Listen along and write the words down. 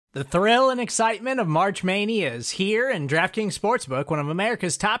The thrill and excitement of March Mania is here, and DraftKings Sportsbook, one of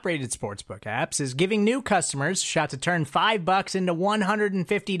America's top-rated sportsbook apps, is giving new customers a shot to turn $5 into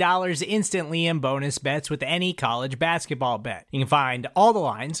 $150 instantly in bonus bets with any college basketball bet. You can find all the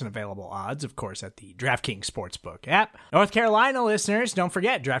lines and available odds, of course, at the DraftKings Sportsbook app. North Carolina listeners, don't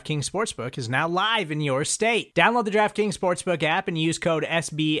forget, DraftKings Sportsbook is now live in your state. Download the DraftKings Sportsbook app and use code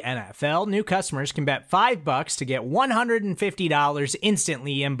SBNFL. New customers can bet $5 to get $150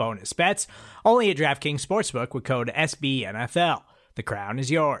 instantly in bonus bets, only at DraftKings Sportsbook with code SBNFL. The crown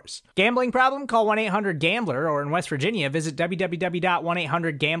is yours. Gambling problem? Call 1-800-GAMBLER, or in West Virginia, visit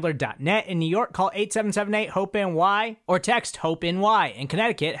www.1800gambler.net. In New York, call 877-8-HOPE-NY or text HOPE-NY. In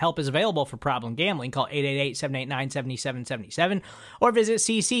Connecticut, help is available for problem gambling. Call 888-789-7777 or visit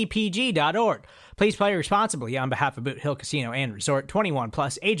ccpg.org. Please play responsibly on behalf of Boot Hill Casino and Resort. 21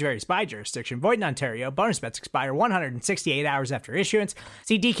 plus, age varies by jurisdiction. Void in Ontario. Bonus bets expire 168 hours after issuance.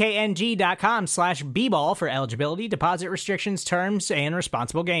 See dkng.com/bball for eligibility, deposit restrictions, terms, and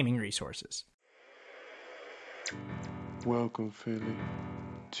responsible gaming resources. Welcome, Philly,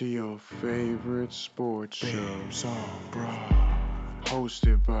 to your favorite sports show,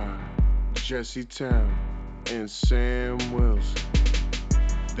 hosted by Jesse Town and Sam Wilson.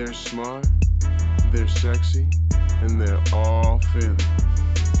 They're smart, they're sexy, and they're all Philly.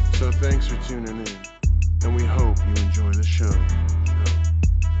 So thanks for tuning in, and we hope you enjoy the show.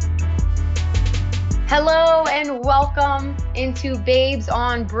 Hello and welcome into Babes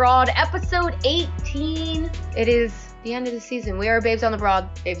on Broad, episode 18. It is the end of the season. We are Babes on the Broad.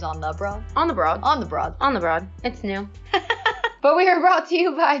 Babes on the Broad? On the Broad. On the Broad. On the Broad. It's new. But we are brought to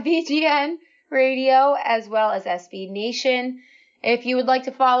you by BGN Radio as well as SB Nation. If you would like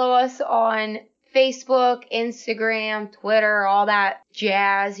to follow us on Facebook, Instagram, Twitter, all that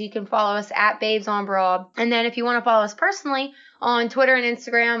jazz, you can follow us at Babes on Broad. And then if you want to follow us personally on Twitter and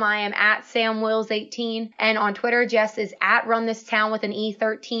Instagram, I am at SamWills18. And on Twitter, Jess is at RunThisTown with an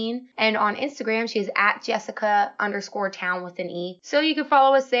E13. And on Instagram, she is at Jessica_town with an E. So you can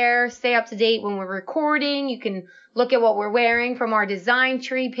follow us there, stay up to date when we're recording. You can look at what we're wearing from our Design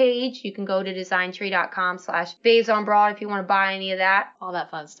Tree page. You can go to designtree.com/babesonbroad if you want to buy any of that. All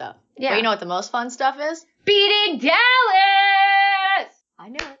that fun stuff. Yeah. But you know what the most fun stuff is? Beating Dallas! I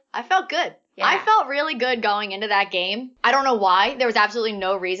knew it. I felt good. Yeah. I felt really good going into that game. I don't know why. There was absolutely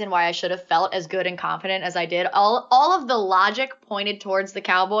no reason why I should have felt as good and confident as I did. All of the logic pointed towards the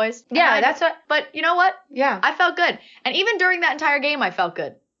Cowboys. Yeah, that's what... But you know what? Yeah. I felt good. And even during that entire game, I felt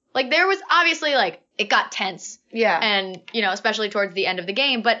good. Like, there was obviously, like, it got tense. Yeah. And, you know, especially towards the end of the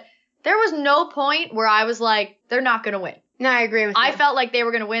game. But there was no point where I was like, they're not going to win. No, I agree with you. I felt like they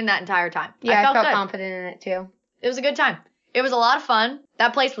were going to win that entire time. Yeah, I felt good. confident in it, too. It was a good time. It was a lot of fun.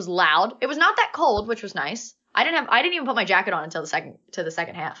 That place was loud. It was not that cold, which was nice. I didn't even put my jacket on until the second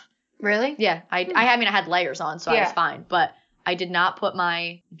half. Really? Yeah. I had layers on, so Yeah. I was fine. But I did not put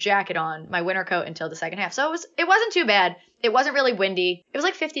my jacket on, my winter coat, until the second half. So it wasn't too bad. It wasn't really windy. It was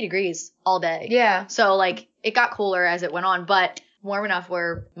like 50 degrees all day. Yeah. So, like, it got cooler as it went on, but warm enough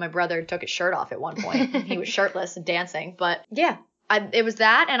where my brother took his shirt off at one point. He was shirtless and dancing. But, yeah. It was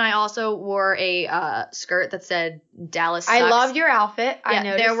that, and I also wore a skirt that said Dallas Sucks. I loved your outfit. I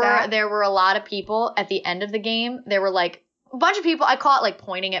noticed there were a lot of people at the end of the game. There were, like, a bunch of people. I caught, like,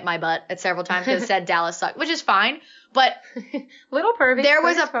 pointing at my butt at several times because it said Dallas Sucks, which is fine. But little pervy. There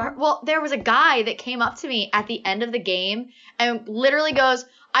was a guy that came up to me at the end of the game and literally goes,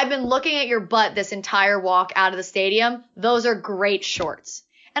 "I've been looking at your butt this entire walk out of the stadium. Those are great shorts."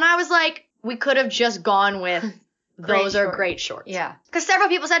 And I was like, we could have just gone with those are great shorts. Yeah. Because several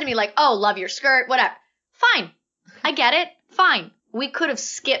people said to me, like, "Oh, love your skirt, whatever." Fine. I get it. Fine. We could have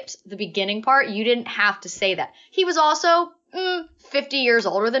skipped the beginning part. You didn't have to say that. He was also 50 years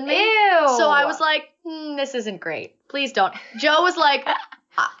older than me. Ew. So I was like, this isn't great. Please don't. Joe was like,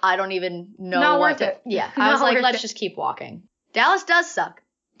 I don't even know Not what worth to... it. Yeah. I was Not like, worth let's it. just keep walking. Dallas does suck.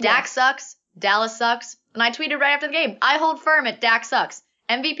 Dak sucks. Dallas sucks. And I tweeted right after the game, I hold firm at Dak sucks.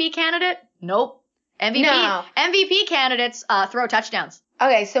 MVP candidate? Nope. MVP candidates throw touchdowns.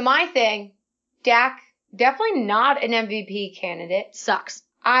 Okay, so my thing, Dak, definitely not an MVP candidate. Sucks.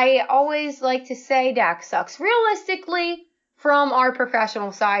 I always like to say Dak sucks. Realistically, from our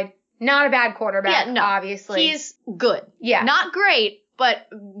professional side, not a bad quarterback, obviously. He's good. Yeah. Not great, but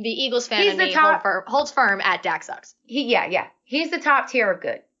the Eagles fan He's in the me top- holds firm at Dak sucks. Yeah. He's the top tier of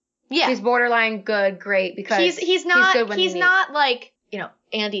good. Yeah. He's borderline good, great, because he's not good when he he's needs. not like, you know,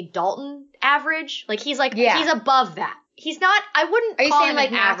 Andy Dalton average. Like he's like Yeah. he's above that. He's not I wouldn't Are you call saying him like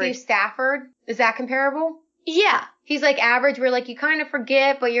an Matthew average. Stafford? Is that comparable? Yeah. He's like average where like you kind of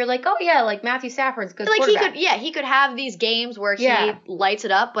forget, but you're like, oh yeah, like Matthew Stafford's good Like quarterback. he could have these games where he Yeah. lights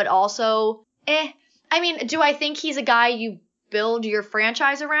it up, but also, I mean, do I think he's a guy you build your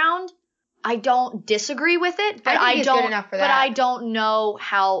franchise around? I don't disagree with it, but I think he's don't. good enough for but that. I don't know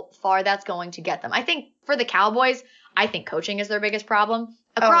how far that's going to get them. I think for the Cowboys, I think coaching is their biggest problem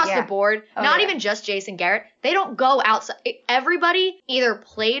across yeah. the board. Oh, Not yeah. even just Jason Garrett. They don't go outside. Everybody either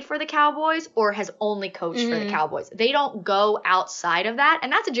played for the Cowboys or has only coached for the Cowboys. They don't go outside of that,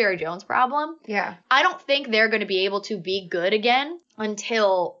 and that's a Jerry Jones problem. Yeah. I don't think they're going to be able to be good again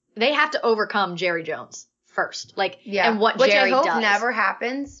until they have to overcome Jerry Jones first. And what Which Jerry I hope does. never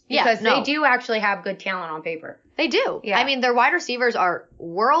happens Yeah, because no. they do actually have good talent on paper. They do. Yeah. I mean, their wide receivers are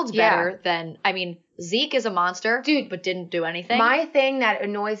worlds Yeah. better than, Zeke is a monster, Dude, but didn't do anything. My thing that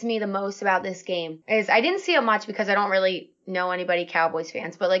annoys me the most about this game is I didn't see it much because I don't really know anybody Cowboys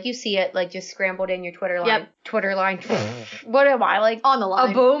fans, but like you see it like just scrambled in your Twitter line. Yep. Twitter line. What am I like? On the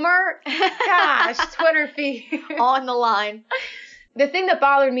line. A boomer? Gosh, Twitter feed. On the line. The thing that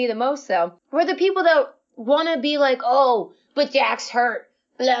bothered me the most though were the people that want to be like, oh, but Dak's hurt.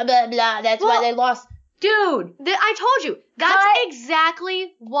 Blah, blah, blah. That's why they lost. Dude. I told you. That's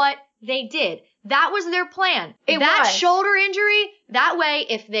exactly what they did. That was their plan. It that was. shoulder injury, that way,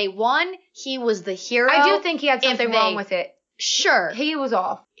 if they won, he was the hero. I do think he had something If wrong they- with it. Sure. He was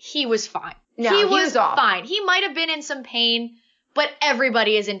off. He was fine. No, he he was was off. fine. He might have been in some pain, but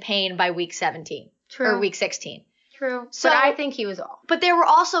everybody is in pain by week 17 or week 16. True. So- but I think he was off. But there were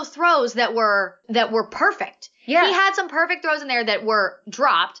also throws that were perfect. Yeah. He had some perfect throws in there that were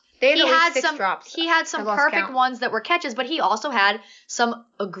dropped. They had he at least had 6 some drops. He had I some lost perfect count. ones that were catches, but he also had some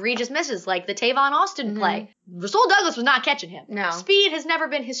egregious misses, like the Tavon Austin Mhm. play. Rasul Douglas was not catching him. No. Speed has never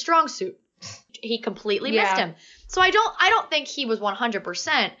been his strong suit. He completely missed Yeah. him. So I don't think he was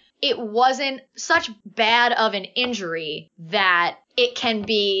 100%. It wasn't such bad of an injury that it can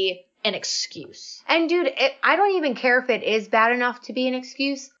be an excuse. And dude, I don't even care if it is bad enough to be an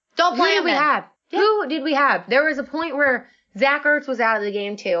excuse. Don't Who play did him we then. have? Yeah. Who did we have? There was a point where Zach Ertz was out of the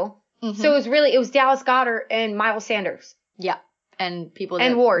game too. Mhm. So it was Dallas Goedert and Miles Sanders. Yeah. And people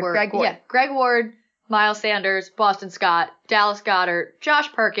And that Ward, were, Greg Ward. Yeah, Greg Ward, Miles Sanders, Boston Scott, Dallas Goedert,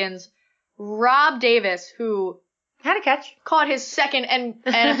 Josh Perkins, Rob Davis, who Had a catch. caught his second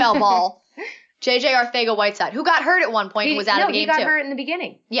NFL ball, JJ Arcega-Whiteside, who got hurt at one point and was out of the game he got too. hurt in the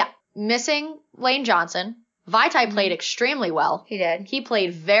beginning. Yeah. Missing Lane Johnson. Vaitai played extremely well. He did. He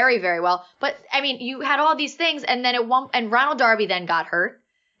played very, very well. But, you had all these things, and then and Ronald Darby then got hurt.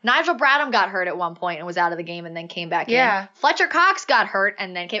 Nigel Bradham got hurt at one point and was out of the game and then came back Yeah. in. Fletcher Cox got hurt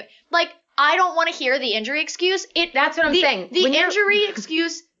and then came. I don't want to hear the injury excuse. That's what I'm saying. The When you're- injury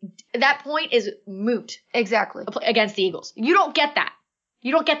excuse, that point is moot Exactly. against the Eagles. You don't get that.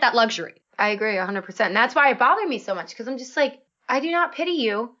 You don't get that luxury. I agree 100%. And that's why it bothered me so much because I'm just like, I do not pity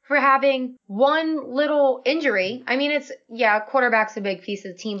you for having one little injury. I mean, quarterback's a big piece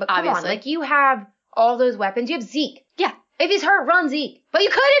of the team, but come Obviously. on. Like, you have all those weapons. You have Zeke. Yeah. If he's hurt, run Zeke. But you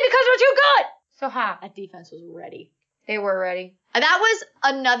couldn't because we're too good. So, That defense was ready. They were ready. That was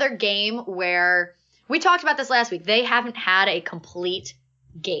another game where we talked about this last week. They haven't had a complete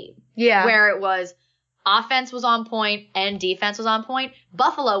game. Yeah. Where it was offense was on point and defense was on point.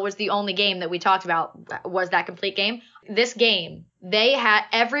 Buffalo was the only game that we talked about was that complete game. This game,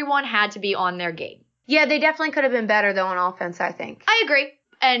 everyone had to be on their game. Yeah, they definitely could have been better, though, on offense, I think. I agree.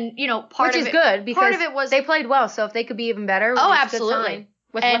 And, Which is good because part of it was they played well. So if they could be even better, Oh, it's a good absolutely. sign.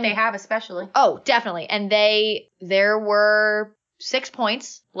 With what And- they have, especially. Oh, definitely. And there were 6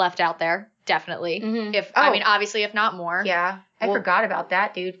 points left out there, definitely. Mhm. Obviously, if not more. Yeah. I Well- forgot about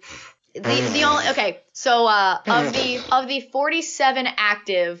that, dude. The only so of the 47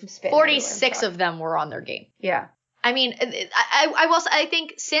 active, I'm spitting 46 everywhere, I'm of them were on their game. Yeah. I mean, I will say, I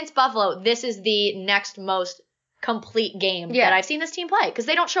think since Buffalo, this is the next most complete game Yeah. that I've seen this team play because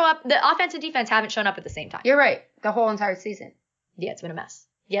they don't show up. The offense and defense haven't shown up at the same time. You're right. The whole entire season. Yeah, it's been a mess.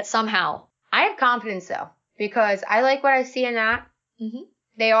 Yet somehow, I have confidence, though, because I like what I see in that. Mhm.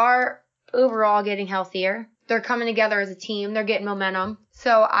 They are overall getting healthier. They're coming together as a team. They're getting momentum.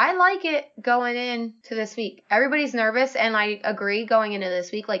 So I like it going into this week. Everybody's nervous, and I agree going into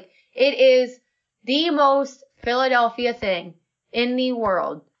this week. Like, it is the most Philadelphia thing in the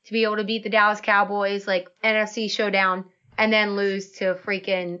world to be able to beat the Dallas Cowboys, like, NFC showdown, and then lose to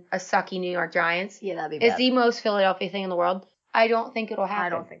freaking a sucky New York Giants. yeah, that'd be It's bad. the most Philadelphia thing in the world. I don't think it'll happen. I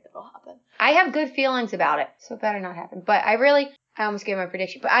don't think that'll happen. I have good feelings about it, so it better not happen. But I almost gave my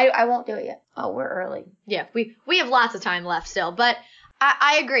prediction, but I won't do it yet. Oh, we're early. Yeah, we have lots of time left still, but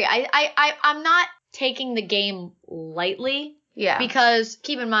I agree. I'm not taking the game lightly. Yeah. Because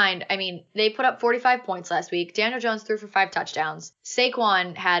keep in mind, I mean, they put up 45 points last week. Daniel Jones threw for 5 touchdowns.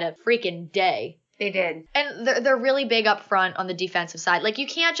 Saquon had a freaking day. They did. And they're really big up front on the defensive side. Like, you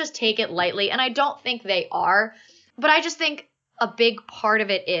can't just take it lightly, and I don't think they are. But I just think a big part of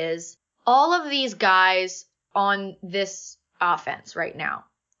it is all of these guys on this offense right now,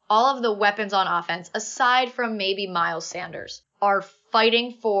 all of the weapons on offense, aside from maybe Miles Sanders, are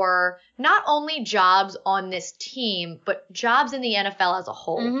fighting for not only jobs on this team, but jobs in the NFL as a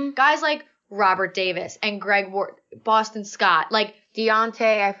whole. Mhm. Guys like Robert Davis and Greg Ward, Boston Scott, like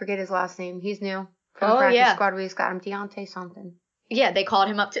Deontay, I forget his last name. He's new. From Oh, the practice yeah. squad, we just got him. Deontay something. yeah, they called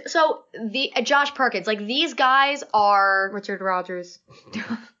him up to. So the Josh Perkins, like these guys are, Richard Rodgers.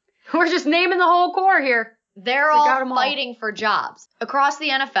 We're just naming the whole core here. they're We got 'em all all. fighting for jobs across the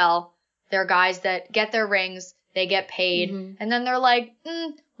NFL. There are guys that get their rings, they get paid, Mhm. and then they're like,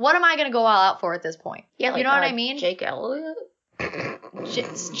 what am I going to go all out for at this point? Yeah, you know what I mean? Jake Elliott.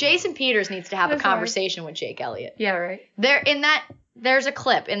 Jason Peters needs to have a That's all right. conversation with Jake Elliott. Yeah, right. There's a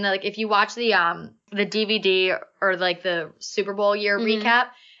clip in the, like, if you watch the DVD or like the Super Bowl year Mhm. recap,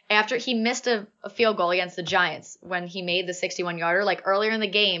 after he missed a field goal against the Giants when he made the 61-yarder, like earlier in the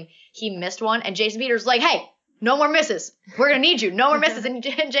game, he missed one, and Jason Peters was like, hey, no more misses. We're going to need you. No more misses. And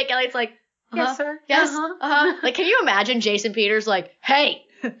Jake Elliott's like, Yes, sir. Yes. Uh-huh. Like, can you imagine Jason Peters like, hey?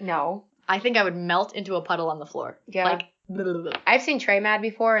 No. I think I would melt into a puddle on the floor. Yeah. Like, blah, blah, blah. I've seen Trey Mad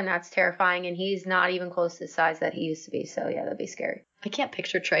before, and that's terrifying, and he's not even close to the size that he used to be, so yeah, that'd be scary. I can't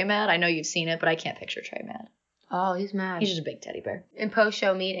picture Trey Mad. I know you've seen it, but I can't picture Trey Mad. Oh, he's mad. He's just a big teddy bear. in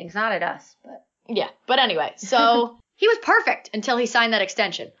post-show meetings, not at us, but. Yeah. But anyway, so he was perfect until he signed that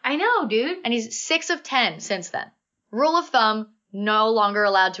extension. I know, dude. And he's 6 of 10 since then. Rule of thumb, no longer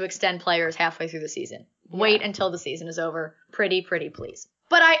allowed to extend players halfway through the season. Wait until the season is over. Pretty please.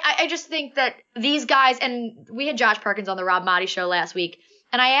 But I just think that these guys, and we had Josh Perkins on the Rob Motti show last week,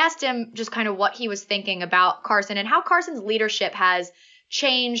 and I asked him just kind of what he was thinking about Carson and how Carson's leadership has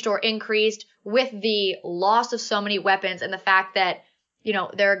changed or increased with the loss of so many weapons and the fact that, you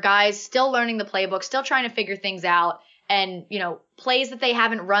know, there are guys still learning the playbook, still trying to figure things out, and, you know, plays that they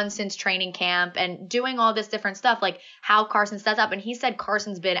haven't run since training camp and doing all this different stuff, like how Carson sets up. And he said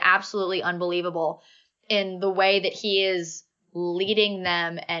Carson's been absolutely unbelievable in the way that he is leading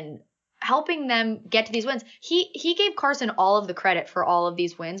them and helping them get to these wins. He gave Carson all of the credit for all of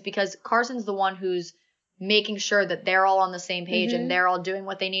these wins because Carson's the one who's making sure that they're all on the same page and they're all doing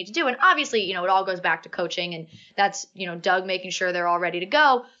what they need to do. And obviously, you know, it all goes back to coaching, and that's, you know, Doug making sure they're all ready to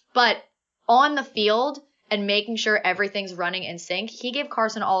go. But on the field and making sure everything's running in sync, he gave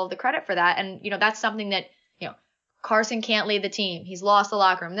Carson all of the credit for that. And, you know, that's something that, you know, Carson can't lead the team. He's lost the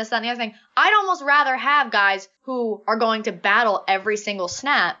locker room, this, that, and the other thing. I'd almost rather have guys who are going to battle every single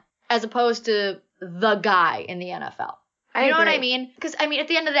snap as opposed to the guy in the NFL. You know what I mean? Because, I mean, at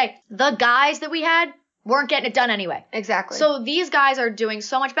the end of the day, the guys that we had weren't getting it done anyway. Exactly. So these guys are doing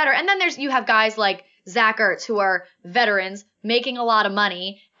so much better. And then you have guys like Zach Ertz, who are veterans making a lot of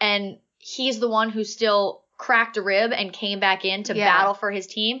money, and he's the one who still cracked a rib and came back in to battle for his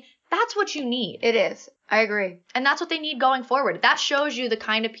team. That's what you need. It is. I agree. And that's what they need going forward. That shows you the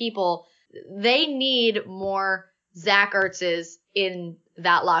kind of people they need, more Zach Ertzes in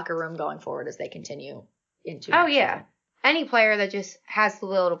that locker room going forward as they continue into Oh, next yeah. year. Any player that just has the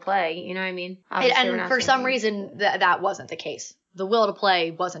will to play, you know what I mean? Obviously, we're And not for some saying- reason, that wasn't the case. The will to play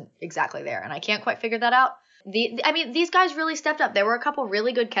wasn't exactly there, and I can't quite figure that out. I mean, these guys really stepped up. There were a couple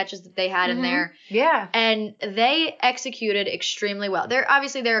really good catches that they had in there, Yeah. and they executed extremely well. There are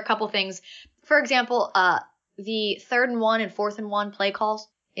a couple things. For example, the 3rd and 1 and 4th and 1 play calls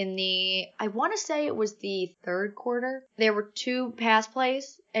in I want to say it was the third quarter. There were 2 pass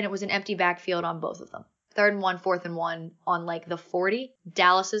plays, and it was an empty backfield on both of them. 3rd and 1, 4th and 1 on like the 40,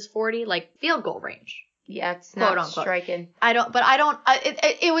 Dallas's 40, like field goal range. Yeah, it's Quote, not unquote. striking.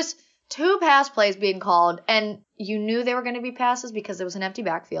 It was 2 pass plays being called, and you knew they were going to be passes because there was an empty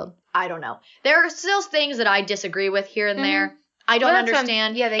backfield. I don't know. There are still things that I disagree with here and there. I don't Well, that's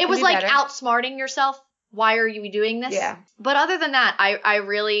understand. they It can was do like better. outsmarting yourself. Why are you doing this? Yeah. But other than that, I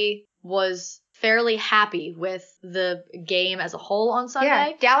really was fairly happy with the game as a whole on Sunday.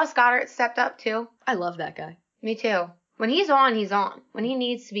 Yeah. Dallas Goedert stepped up, too. I love that guy. Me, too. When he's on, he's on. When he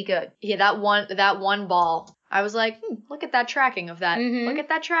needs to be good. Yeah, that one ball. I was like, look at that tracking of that. Mhm. Look at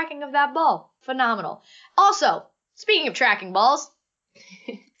that tracking of that ball. Phenomenal. Also, speaking of tracking balls,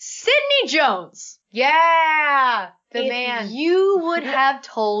 Sidney Jones. Yeah. The If man. you would have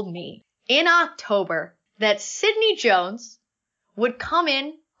told me in October that Sidney Jones would come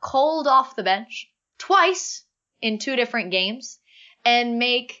in cold off the bench twice in 2 different games and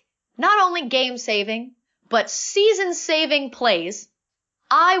make not only game-saving, but season-saving plays,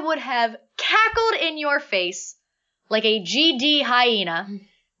 I would have cackled in your face like a GD hyena,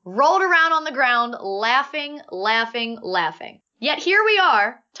 rolled around on the ground, laughing. Yet here we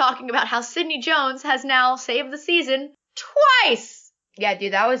are, talking about how Sidney Jones has now saved the season twice. Yeah,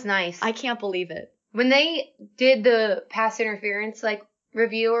 dude, that was nice. I can't believe it. When they did the pass interference, like,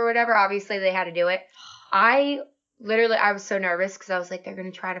 review or whatever, obviously they had to do it. I was so nervous because I was like, they're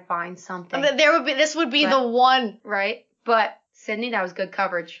going to try to find something. This would be the one. Right? But, Sydney, that was good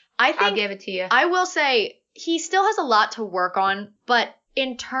coverage. I'll give it to you. I will say, he still has a lot to work on, but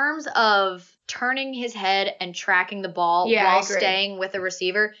in terms of turning his head and tracking the ball while staying with the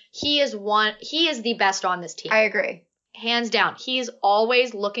receiver, he is the best on this team. I agree. Hands down. He is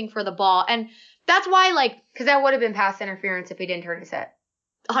always looking for the ball. And that's why, like... Because that would have been pass interference if he didn't turn his head.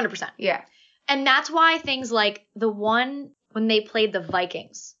 100%. Yeah. And that's why things like the one when they played the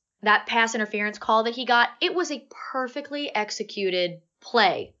Vikings, that pass interference call that he got, it was a perfectly executed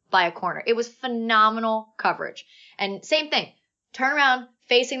play by a corner. It was phenomenal coverage. And same thing. Turn around,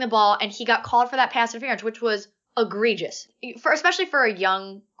 facing the ball, and he got called for that pass interference, which was egregious. Especially for a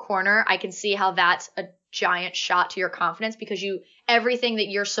young corner, I can see how that's a giant shot to your confidence because everything that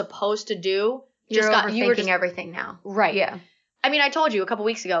you're supposed to do, you were overthinking everything now. Right. Yeah. I mean, I told you a couple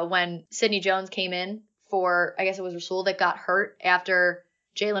weeks ago when Sidney Jones came in for, I guess it was Rasul that got hurt after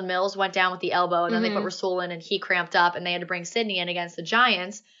Jalen Mills went down with the elbow, and then they put Rasul in and he cramped up and they had to bring Sidney in against the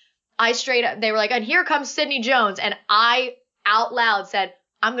Giants. They were like, and here comes Sidney Jones. And I out loud said,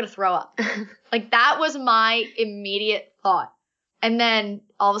 I'm going to throw up. Like, that was my immediate thought. And then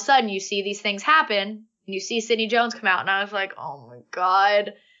all of a sudden you see these things happen and you see Sidney Jones come out and I was like, oh my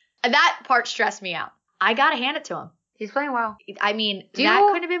God. And that part stressed me out. I got to hand it to him. He's playing well. I mean, that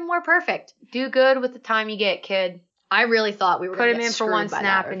couldn't have been more perfect. Do good with the time you get, kid. I really thought we were going to put him in for one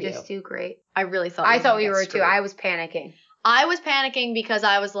snap and just do great. I really thought we were too. I was panicking. I was panicking because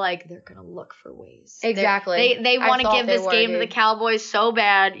I was like, they're going to look for ways. Exactly. They want to give this game to the Cowboys so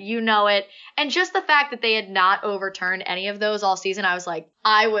bad. You know it. And just the fact that they had not overturned any of those all season, I was like,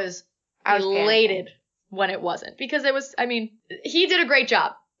 I was elated when it wasn't. Because he did a great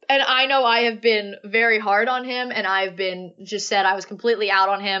job. And I know I have been very hard on him, and I've been just said I was completely out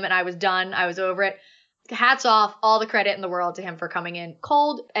on him, and I was done. I was over it. Hats off, all the credit in the world to him for coming in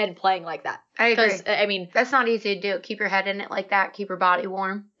cold and playing like that. I agree. Because, I mean, that's not easy to do. Keep your head in it like that. Keep your body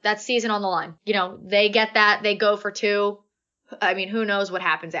warm. That's season on the line. You know, they get that. They go for 2. I mean, who knows what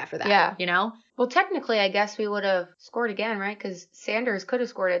happens after that? Yeah. You know? Well, technically, I guess we would have scored again, right? Because Sanders could have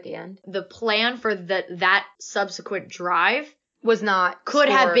scored at the end. The plan for that subsequent drive could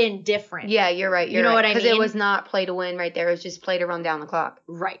have been different. Yeah, you're right. You know what I mean? Because it was not play to win right there. It was just play to run down the clock.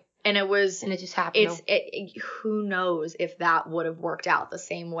 Right. And it just happened. Who knows if that would have worked out the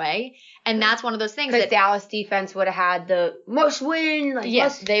same way. And that's one of those things because Dallas defense would have had the must win.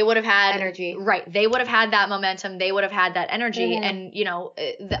 Yes, they would have had energy. Right. They would have had that momentum. They would have had that energy. Mm-hmm. And, you know,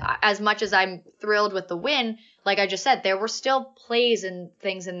 as much as I'm thrilled with the win, like I just said, there were still plays and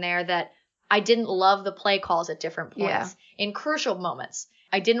things in there that I didn't love the play calls at different points in crucial moments.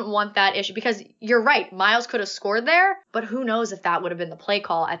 I didn't want that issue because you're right. Miles could have scored there, but who knows if that would have been the play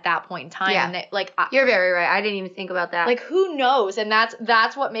call at that point in time. Yeah. And you're very right. I didn't even think about that. Like, who knows? And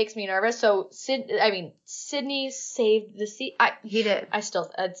that's what makes me nervous. So Sidney saved the seat. He did.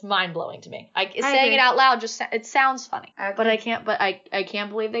 It's mind blowing to me. Saying it out loud it sounds funny, but I can't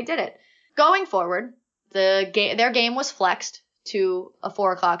believe they did it. Going forward, their game was flexed to a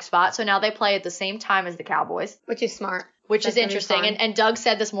 4:00 spot. So now they play at the same time as the Cowboys, which is smart. Which is interesting. And Doug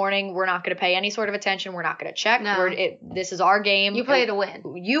said this morning, we're not going to pay any sort of attention. We're not going to check. No. This is our game. You play to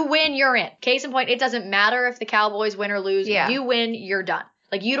win. You win, you're in. Case in point, it doesn't matter if the Cowboys win or lose. Yeah. You win, you're done.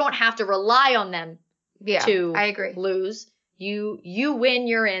 Like, you don't have to rely on them to I agree. lose. You win,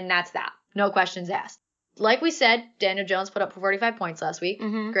 you're in. That's that. No questions asked. Like we said, Daniel Jones put up 45 points last week.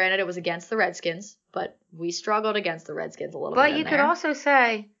 Mm-hmm. Granted, it was against the Redskins, but we struggled against the Redskins a little bit. But you could also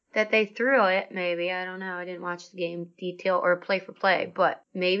say that they threw it, maybe. I don't know. I didn't watch the game detail or play for play, but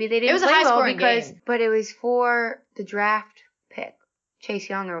maybe they didn't. It was play a high-scoring game. But it was for the draft pick, Chase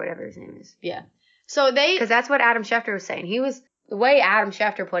Young or whatever his name is. Yeah. So because that's what Adam Schefter was saying. The way Adam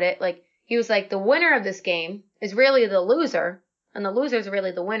Schefter put it, he was like, the winner of this game is really the loser, and the loser is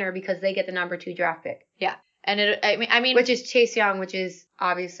really the winner because they get the number 2 draft pick. Yeah. And I mean, which is Chase Young, which is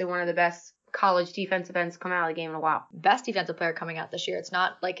obviously one of the best college defensive ends come out of the game in a while. Best defensive player coming out this year. It's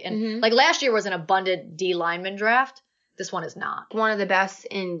not like last year was an abundant D lineman draft. This one is not. One of the best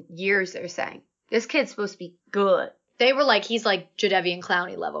in years, they're saying. This kid's supposed to be good. They were like, he's like Jadeveon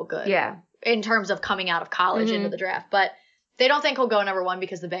Clowney level good. Yeah. In terms of coming out of college into the draft. But they don't think he'll go number 1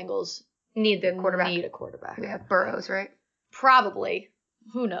 because the Bengals Need the quarterback. Need a quarterback. We have Burrows, right? Probably.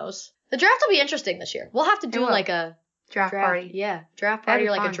 Who knows? The draft will be interesting this year. We'll have to do will. like a Draft party. Yeah, draft That'd party be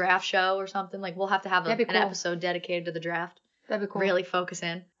or like fun. a draft show or something. Like we'll have to have That'd be an cool. episode dedicated to the draft. That'd be cool. Really focus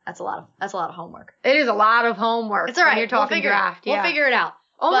in. That's a lot of homework. It is a lot of homework. It's all right. When you're talking we'll figure draft. We'll Yeah. figure it out.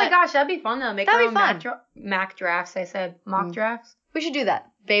 Oh my But gosh, that'd be fun though. Make That'd our be own fun. mock drafts. I said mock drafts. We should do that.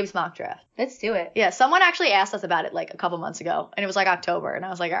 Babe's mock draft. Let's do it. Yeah, someone actually asked us about it like a couple months ago, and it was like October, and I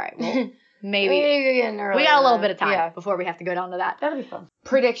was like, all right, well, maybe we got a little bit of time Yeah, before we have to go down to that. that'll be fun.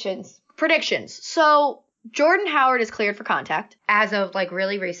 Predictions Predictions. So Jordan Howard is cleared for contact. as of like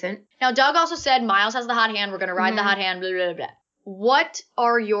really recent. Now, Doug also said Miles has the hot hand. We're going to ride the hot hand, blah, blah, blah, blah. What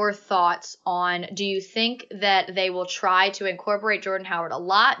are your thoughts on, do you think that they will try to incorporate Jordan Howard a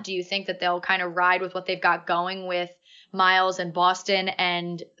lot? Do you think that they'll kind of ride with what they've got going with Miles and Boston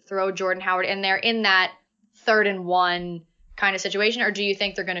and throw Jordan Howard in there in that 3rd and 1 kind of situation? Or do you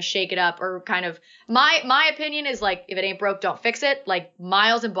think they're going to shake it up or kind of, my opinion is like, if it ain't broke, don't fix it. Like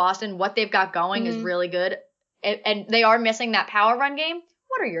Miles and Boston, what they've got going is really good. And they are missing that power run game.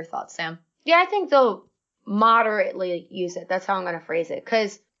 What are your thoughts, Sam? Yeah, I think they'll moderately use it. That's how I'm going to phrase it.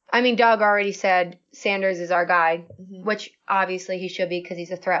 Because, I mean, Doug already said Sanders is our guy, which obviously he should be because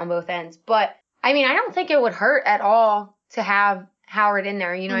he's a threat on both ends. But, I mean, I don't think it would hurt at all to have Howard in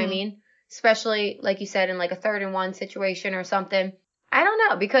there. You know what I mean? Especially, like you said, in like a 3rd and 1 situation or something. I don't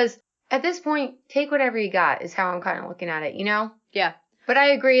know. Because at this point, take whatever you got is how I'm kind of looking at it, you know? Yeah. But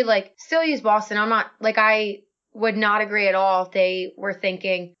I agree, like, still use Boston. I'm not, like, I would not agree at all if they were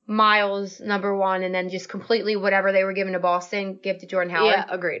thinking Miles number 1 and then just completely whatever they were giving to Boston, give to Jordan Howard. Yeah,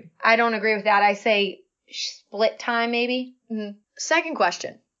 agreed. I don't agree with that. I say split time maybe. Second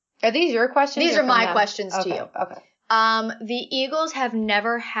question. Are these your questions? These or are from my them? questions to Okay, you. Okay. The Eagles have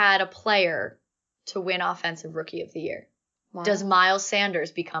never had a player to win Offensive Rookie of the Year. Wow. Does Miles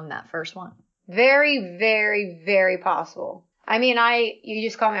Sanders become that first one? Very, very, very possible. I mean, you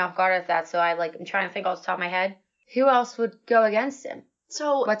just caught me off guard at that, so I'm trying to think off the top of my head. Who else would go against him?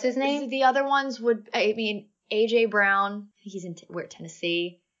 So What's his name? The other ones would, I mean, AJ Brown. He's in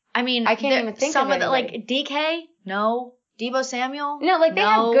Tennessee. I mean, I can't even think of some of the anybody. like DK. No. Debo Samuel. No, like they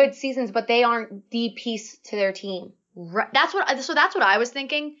have No. good seasons, but they aren't the piece to their team. Right. That's what I was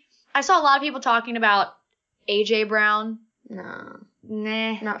thinking. I saw a lot of people talking about AJ Brown. No,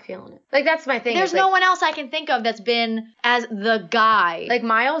 Nah. not feeling it. Like that's my thing. There's is, no like, one else I can think of that's been as the guy. like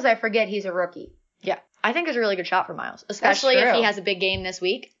Miles. I forget he's a rookie. yeah, I think there's a really good shot for Miles, especially if true. he has a big game this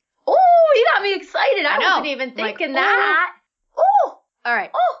week. Oh, you got me excited. I know. wasn't even Like, thinking that. Oh, All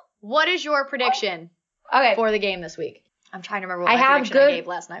right. What is your prediction okay. for the game this week? I'm trying to remember what I my have prediction I good- gave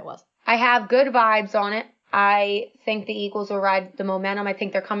last night was. I have good vibes on it. I think the Eagles will ride the momentum. I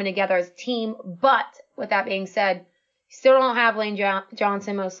think they're coming together as a team. But with that being said, you still don't have Lane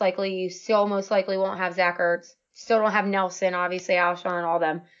Johnson most likely. You still most likely won't have Zach Ertz. Still don't have Nelson, obviously, Alshon and all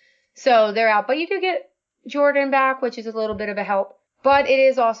them. So they're out. But you do get Jordan back, which is a little bit of a help. But it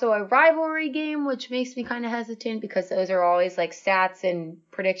is also a rivalry game, which makes me kind of hesitant because those are always like stats and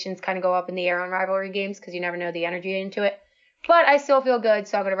predictions kind of go up in the air on rivalry games because you never know the energy into it. But I still feel good,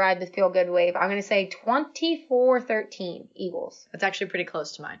 so I'm going to ride the feel good wave. I'm going to say 24-13 Eagles. That's actually pretty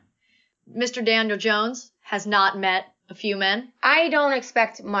close to mine. Mr. Daniel Jones has not met a few men. I don't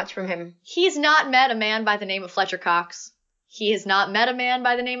expect much from him. He's not met a man by the name of Fletcher Cox. He has not met a man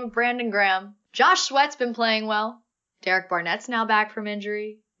by the name of Brandon Graham. Josh Sweat's been playing well. Derek Barnett's now back from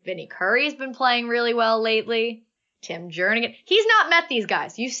injury. Vinny Curry's been playing really well lately. Tim Jernigan. He's not met these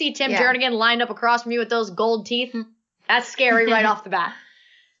guys. You see Tim Jernigan lined up across from you with those gold teeth. That's scary right off the bat.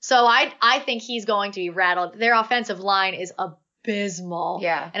 So I think he's going to be rattled. Their offensive line is abysmal.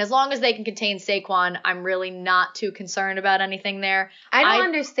 Yeah. And as long as they can contain Saquon, I'm really not too concerned about anything there. I don't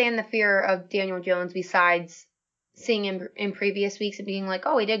understand the fear of Daniel Jones besides seeing him in previous weeks and being like,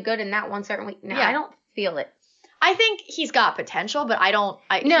 oh, he did good in that one certain week. No, Yeah. I don't feel it. I think he's got potential, but I don't.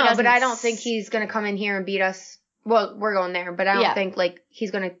 No, but I don't think he's going to come in here and beat us. Well, we're going there, but I don't think like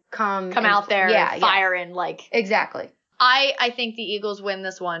he's going to come out there and fire in like. Exactly. I think the Eagles win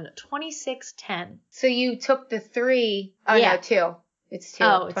this one 26-10. So you took the 3. Oh, Yeah. no, 2. It's 2.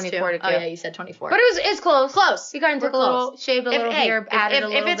 Oh, it's 24 to 2. Oh, yeah, you said 24. But it's close. Close. You kind of took We're a little, close. shaved a little here, added a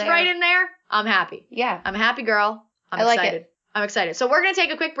little If it's there. right in there, I'm happy. Yeah. I'm a happy girl. I'm I like excited. it. I'm excited. So we're going to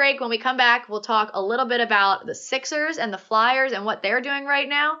take a quick break. When we come back, we'll talk a little bit about the Sixers and the Flyers and what they're doing right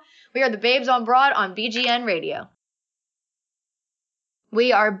now. We are the Babes on Broad on BGN Radio.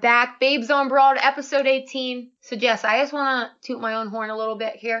 We are back, Babes on Broad, episode 18. So, Jess, I just want to toot my own horn a little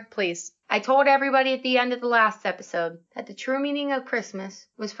bit here. Please. I told everybody at the end of the last episode that the true meaning of Christmas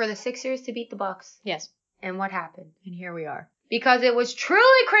was for the Sixers to beat the Bucks. Yes. And what happened? And here we are. Because it was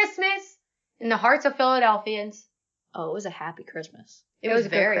truly Christmas in the hearts of Philadelphians. Oh, it was a happy Christmas. It was was a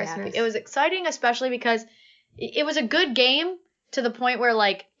good very Christmas. happy. It was exciting, especially because it was a good game to the point where,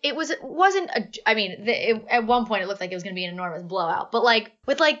 like, it wasn't a, I mean, at one point it looked like it was going to be an enormous blowout. But, like,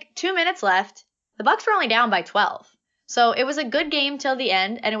 with, like, 2 minutes left, the Bucks were only down by 12. So it was a good game till the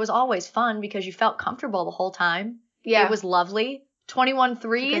end, and it was always fun because you felt comfortable the whole time. Yeah. It was lovely. 21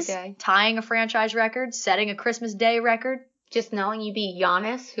 threes, day. tying a franchise record, setting a Christmas Day record. Just knowing you beat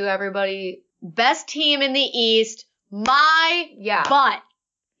Giannis, who everybody... Best team in the East. My Yeah. butt.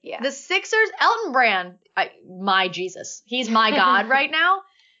 Yeah. The Sixers, Elton Brand, my Jesus. He's my God right now.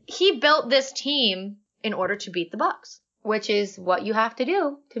 He built this team in order to beat the Bucks. Which is what you have to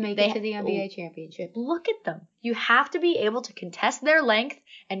do to make They- it to the NBA championship. Look at them. You have to be able to contest their length.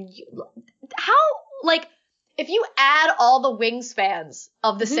 And how, like, if you add all the wingspans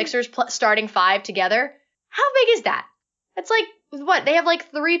of the Sixers starting five together, how big is that? It's like, what? They have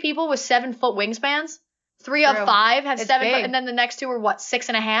like 3 people with 7-foot wingspans? 3 of True. 5 have It's 7 foot, big. and then the next 2 are what,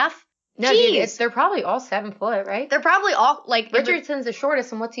 6.5? No, Jeez. dude, they're probably all 7 foot, right? They're probably all like Richardson's the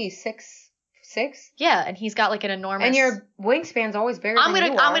shortest, and what's he, 6'6"? Yeah, and he's got like an enormous. And your wingspan's always bigger I'm than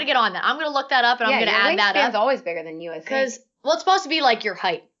gonna you are. I'm gonna get on that. I'm gonna look that up and I'm gonna your add that wingspan's up always bigger than you, I think. because well, it's supposed to be like your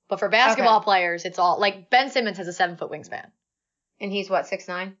height, but for basketball Okay. players, it's all like Ben Simmons has a 7-foot wingspan, And he's what,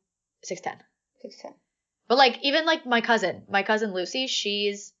 6'9"? 6'10". 6'10". But like even like my cousin Lucy,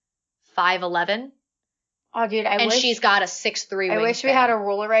 she's 5'11", Oh, dude, I and wish she's got a 6'3" wingspan. I wish we had a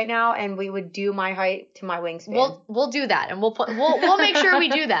ruler right now and we would do my height to my wingspan. We'll do that, and we'll make sure we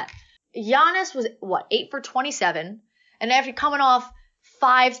do that. Giannis was what 8 for 27, and after coming off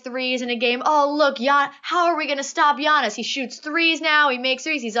 5 threes in a game, oh look, how are we gonna stop Giannis? He shoots threes now, he makes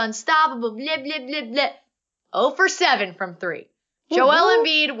threes, he's unstoppable. Blah blah blah blah. 0 for 7 from 3. Joel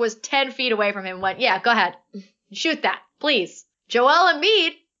Embiid was 10 feet away from him. Went, yeah, go ahead, shoot that, please. Joel Embiid,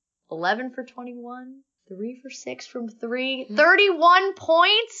 11 for 21, 3 for 6 from 3, 31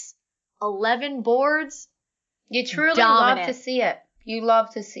 points, 11 boards. You truly Dominant. love to see it. You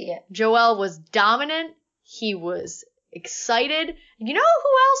love to see it. Joel was dominant. He was excited. You know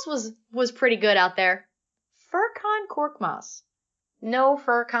who else was pretty good out there? Furkan Korkmaz. No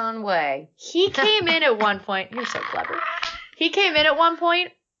Furkan way. He came in at one point. You're so clever. He came in at one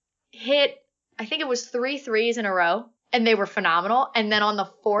point, hit, I think it was 3 threes in a row, and they were phenomenal. And then on the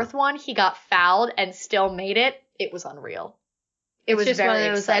 4th one, he got fouled and still made it. It was unreal. It was just very one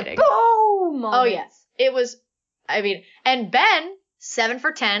of those exciting. like boom moments. Oh, yes. It was, I mean, and Ben, 7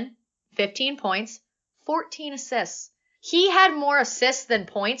 for 10, 15 points, 14 assists. He had more assists than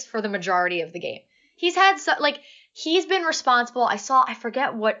points for the majority of the game. He's had, he's been responsible. I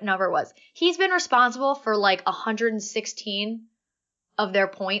forget what number it was. He's been responsible for like 116 of their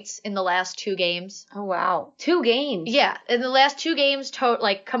points in the last 2 games. Oh, wow. 2 games. Yeah, in the last 2 games,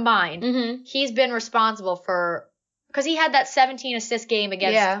 combined, Mm-hmm. he's been responsible for, because he had that 17 assist game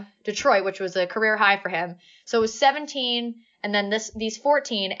against Detroit, which was a career high for him. So it was 17, and then these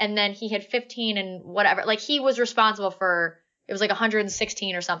 14, and then he had 15 and whatever. Like, he was responsible for, it was like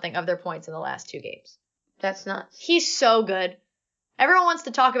 116 or something of their points in the last 2 games. That's nuts. He's so good. Everyone wants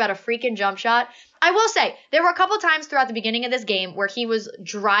to talk about a freaking jump shot. I will say, there were a couple times throughout the beginning of this game where he was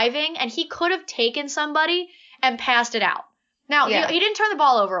driving, and he could have taken somebody and passed it out. Now, Yeah. he didn't turn the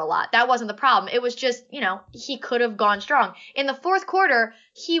ball over a lot. That wasn't the problem. It was just, he could have gone strong. In the 4th quarter,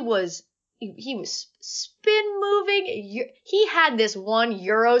 he was spin moving. He had this one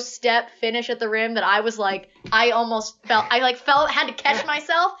Euro step finish at the rim that I was like, I had to catch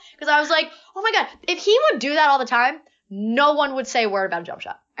myself because I was like, oh my God, if he would do that all the time, no one would say a word about a jump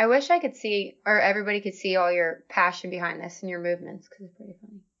shot. I wish I could see, or everybody could see all your passion behind this and your movements, because it's pretty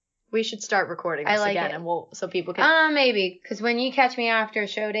funny. We should start recording I this like again, it. and so people can. Maybe, because when you catch me after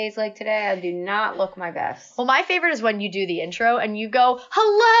show days like today, I do not look my best. Well, my favorite is when you do the intro and you go,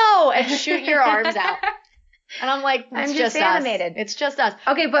 hello, and shoot your arms out. And I'm like, it's I'm just just animated. us. It's just us.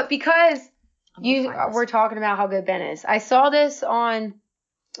 Okay, but because I'm gonna find this. we're talking about how good Ben is, I saw this on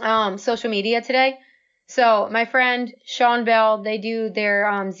social media today. So my friend Sean Bell, they do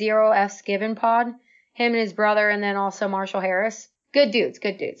their Zero F's Given pod. Him and his brother, and then also Marshall Harris. Good dudes.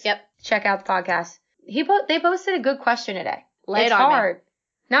 Yep. Check out the podcast. They posted a good question today. Lay It's it on me. hard.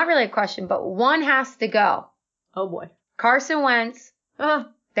 Not really a question, but one has to go. Oh boy. Carson Wentz,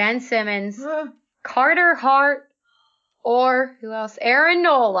 Ben Simmons, Carter Hart, or who else? Aaron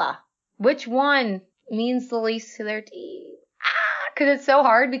Nola. Which one means the least to their team? Because it's so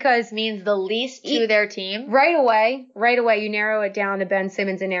hard because Means the least to their team. right away, you narrow it down to Ben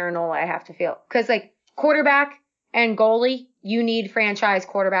Simmons and Aaron Nola, I have to feel. Because, quarterback and goalie, you need franchise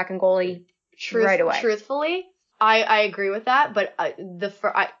quarterback and goalie right away. Truthfully, I agree with that, but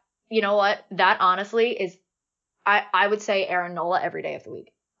you know what? That honestly is, I would say Aaron Nola every day of the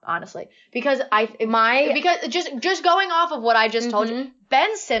week, honestly, because just going off of what I just told you,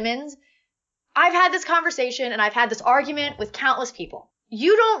 Ben Simmons, I've had this conversation and I've had this argument with countless people.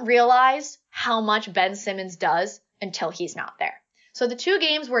 You don't realize how much Ben Simmons does until he's not there. So the 2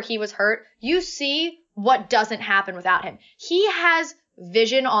 games where he was hurt, you see what doesn't happen without him. He has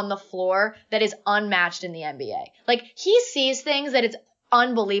vision on the floor that is unmatched in the NBA. Like, he sees things that it's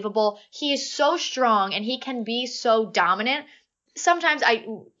unbelievable. He is so strong and he can be so dominant. Sometimes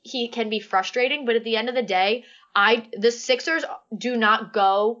he can be frustrating, but at the end of the day, the Sixers do not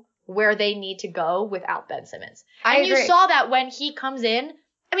go where they need to go without Ben Simmons. I agree. You saw that when he comes in.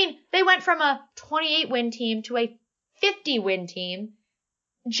 I mean, they went from a 28-win team to a 50-win team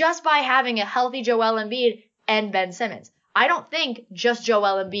just by having a healthy Joel Embiid and Ben Simmons. I don't think just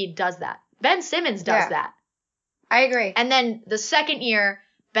Joel Embiid does that. Ben Simmons does that. I agree. And then the second year,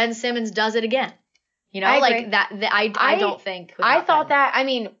 Ben Simmons does it again. You know, like that. I don't think. I thought that. I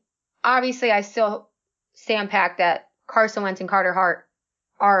mean, obviously, I still stand packed that Carson Wentz and Carter Hart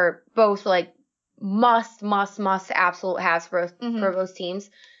are both like must absolute has for those teams.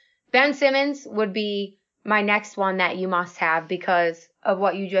 Ben Simmons would be my next one that you must have because of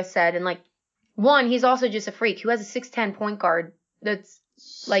what you just said. And like, one, he's also just a freak who has a 6'10" point guard that's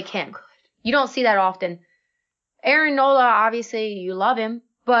like him. You don't see that often. Aaron Nola, obviously, you love him,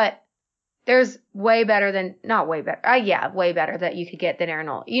 but there's way better that you could get than Aaron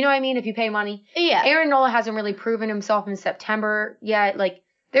Nola. You know what I mean? If you pay money. Yeah. Aaron Nola hasn't really proven himself in September yet. Like,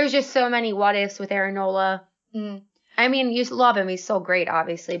 there's just so many what ifs with Aaron Nola. I mean, you love him. He's so great,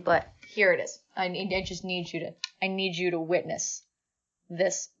 obviously, but. Here it is. I need you to witness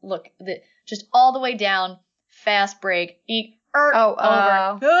this. Look, just all the way down, fast break,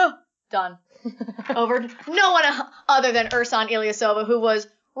 over. Done. Over. No one other than Ersan Ilyasova, who was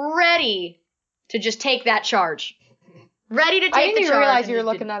ready to just take that charge. Ready to take the charge. I didn't even realize you were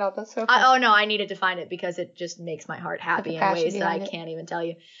looking that up. That's so cool. Oh, no, I needed to find it because it just makes my heart happy in ways that I can't even tell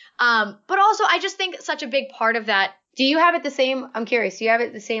you. But also, I just think such a big part of that. Do you have it the same? I'm curious. Do you have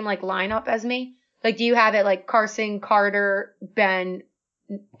it the same like lineup as me? Like, do you have it like Carson, Carter, Ben,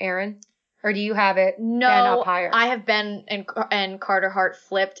 Aaron? Or do you have it Ben up higher? I have Ben and Carter Hart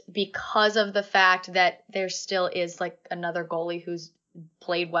flipped because of the fact that there still is like another goalie who's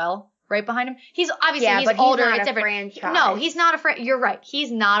played well right behind him. He's obviously he's older. Not it's a different. Franchise. No, he's not a franchise. You're right.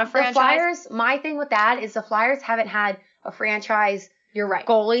 He's not a franchise. The Flyers. My thing with that is the Flyers haven't had a franchise. You're right.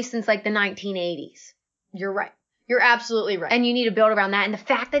 Goalie since like the 1980s. You're right. You're absolutely right. And you need to build around that. And the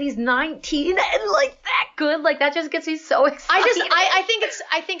fact that he's 19 and like that good, like that just gets me so excited.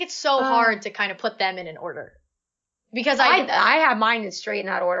 I think it's so hard to kind of put them in an order. Because I have mine in straight in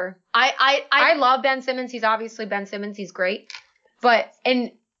that order. I love Ben Simmons. He's obviously Ben Simmons. He's great. But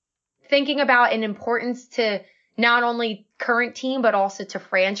in thinking about an importance to not only current team, but also to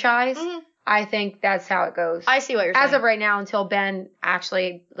franchise, I think that's how it goes. I see what you're saying. As of right now, until Ben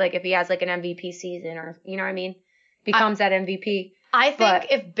actually, like if he has like an MVP season or, you know what I mean? Becomes that MVP. I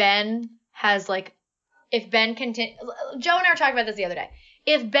think if Ben has like, if Ben continue, Joe and I were talking about this the other day.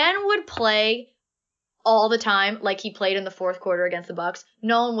 If Ben would play all the time like he played in the fourth quarter against the Bucks,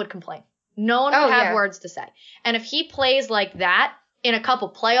 no one would complain. No one would have words to say. And if he plays like that in a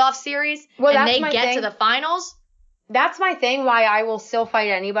couple playoff series and they get to the finals. That's my thing why I will still fight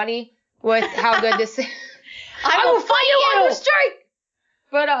anybody with how good this is. I will fight you on the street.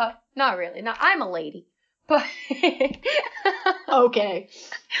 But, not really. No, I'm a lady. But okay.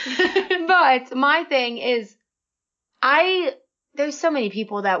 But my thing is there's so many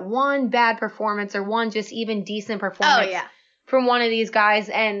people that one bad performance or one just even decent performance from one of these guys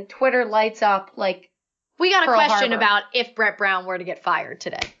and Twitter lights up like we got a question about if Brett Brown were to get fired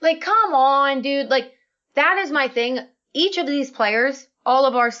today. Like, come on, dude. Like, that is my thing. Each of these players, all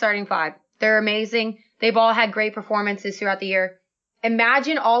of our starting five, they're amazing. They've all had great performances throughout the year.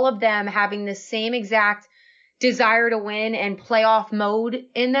 Imagine all of them having the same exact desire to win and playoff mode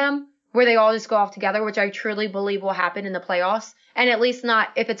in them where they all just go off together, which I truly believe will happen in the playoffs. And at least not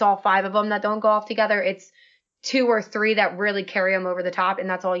if it's all five of them that don't go off together. It's 2 or 3 that really carry them over the top, and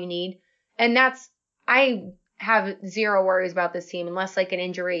that's all you need. And I have zero worries about this team unless like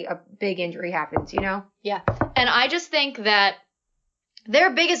a big injury happens, you know? Yeah. And I just think that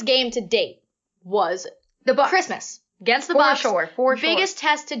their biggest game to date was the Bucks. Christmas against the Bucks. For sure. Biggest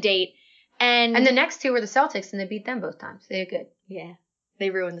test to date. And the next 2 were the Celtics, and they beat them both times. They're good. Yeah. They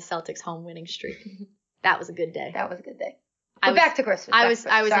ruined the Celtics' home winning streak. That was a good day. That was a good day. But back to Christmas. I was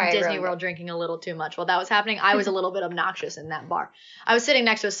Sorry, in Disney ruined World drinking a little too much while that was happening. I was a little bit obnoxious in that bar. I was sitting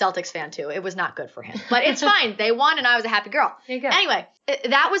next to a Celtics fan too. It was not good for him. But it's fine. They won and I was a happy girl. There you go. Anyway,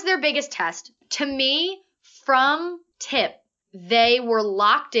 that was their biggest test. To me, from tip, they were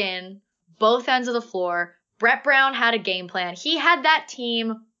locked in, both ends of the floor. Brett Brown had a game plan. He had that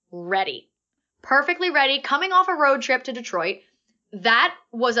team ready. Perfectly ready, coming off a road trip to Detroit. That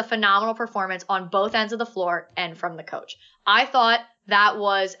was a phenomenal performance on both ends of the floor and from the coach. I thought that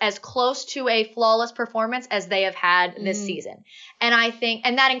was as close to a flawless performance as they have had this season. And I think,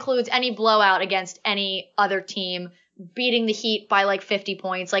 and that includes any blowout against any other team, beating the Heat by like 50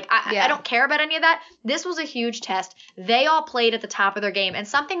 points. Like, I don't care about any of that. This was a huge test. They all played at the top of their game. And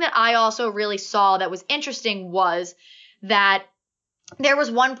something that I also really saw that was interesting was that there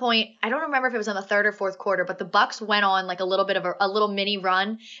was one point, I don't remember if it was in the third or fourth quarter, but the Bucks went on like a little bit of a little mini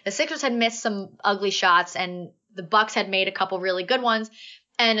run. The Sixers had missed some ugly shots and the Bucks had made a couple really good ones.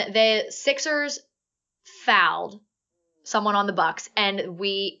 And the Sixers fouled someone on the Bucks and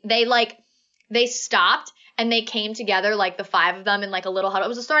they stopped and they came together, like the five of them in like a little huddle. It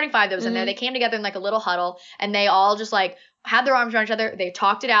was a starting five that was in there. They came together in like a little huddle and they all just like had their arms around each other. They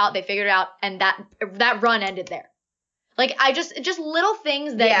talked it out. They figured it out. And that run ended there. Like, just little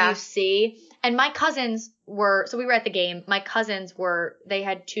things that you see. And my cousins so we were at the game. My cousins they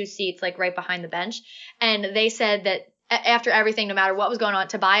had 2 seats, like, right behind the bench. And they said that after everything, no matter what was going on,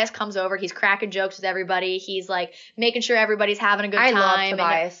 Tobias comes over. He's cracking jokes with everybody. He's, like, making sure everybody's having a good time. I love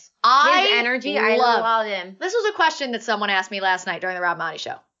Tobias. His energy, I love him. This was a question that someone asked me last night during the Rob Monty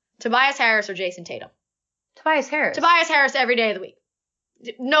show. Tobias Harris or Jason Tatum? Tobias Harris. Tobias Harris every day of the week.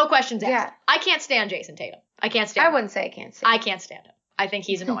 No questions asked. Yeah. I can't stand Jason Tatum. I can't stand him. I wouldn't say I can't stand him. I can't stand him. I think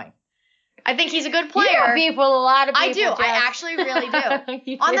he's annoying. I think he's a good player. You have beef with a lot of people. I do. Jess. I actually really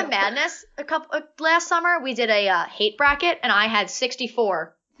do. On the Madness last summer, we did a hate bracket, and I had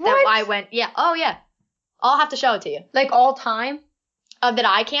 64. What? That I went, yeah. Oh, yeah. I'll have to show it to you. Like all time? That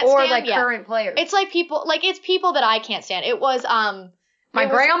I can't or stand? Or like yeah. current players? It's like it's people that I can't stand. It was, my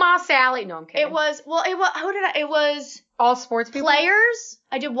grandma Sally. No, I'm kidding. It was all sports people? Players.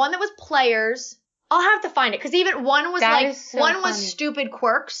 I did one that was players. I'll have to find it because even one was was stupid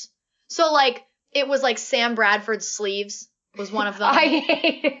quirks. So like it was like Sam Bradford's sleeves was one of them. I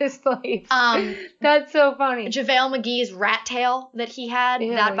hate his sleeves. That's so funny. JaVale McGee's rat tail that he had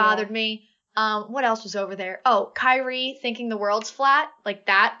that bothered me. What else was over there? Oh, Kyrie thinking the world's flat. Like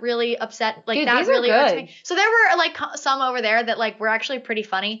that really upset. Like dude, that really irks me. So there were like some over there that like were actually pretty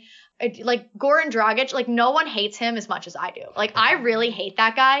funny. Like Goran Dragic, like no one hates him as much as I do. Like I really hate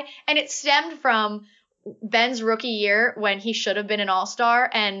that guy, and it stemmed from Ben's rookie year when he should have been an all-star,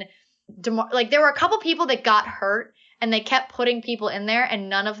 and like there were a couple people that got hurt, and they kept putting people in there, and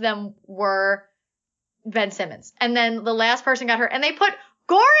none of them were Ben Simmons. And then the last person got hurt, and they put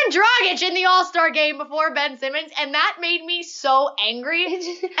Goran Dragic in the All-Star game before Ben Simmons, and that made me so angry.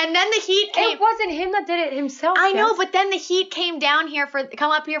 And then the Heat came. It wasn't him that did it himself. I know, but then the Heat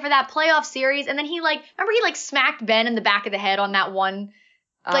come up here for that playoff series, and then he smacked Ben in the back of the head on that one.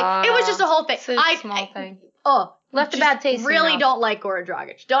 Like it was just a whole thing. It's a small thing. Left a just bad taste. Really don't like Goran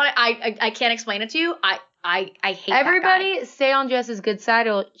Dragic. I can't explain it to you. I hate everybody. That guy. Stay on Jess's good side,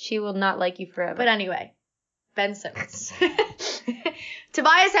 or she will not like you forever. But anyway, Ben Simmons.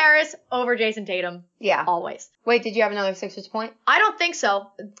 Tobias Harris over Jason Tatum. Yeah. Always. Wait, did you have another Sixers point? I don't think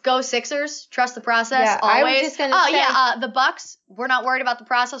so. Go Sixers. Trust the process. Yeah, always. I was just gonna say. The Bucks. We're not worried about the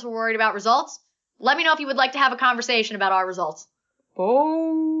process. We're worried about results. Let me know if you would like to have a conversation about our results.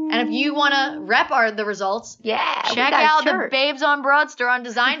 Oh. And if you want to rep the results, check out the Babes on Broadster on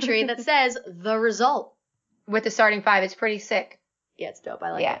Design Tree that says the result. With the starting 5, it's pretty sick. Yeah, it's dope.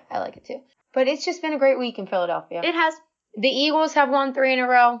 I like it. Yeah, I like it too. But it's just been a great week in Philadelphia. It has. The Eagles have won 3 in a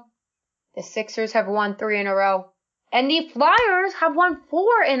row. The Sixers have won 3 in a row. And the Flyers have won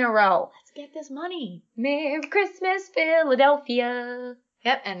 4 in a row. Let's get this money. Merry Christmas, Philadelphia.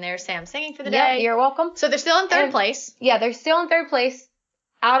 Yep, and there's Sam singing for the day. You're welcome. So they're still in third place. Yeah, they're still in third place.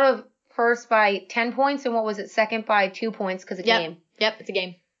 Out of first by 10 points, and what was it, second by 2 points because of game. Yep, it's a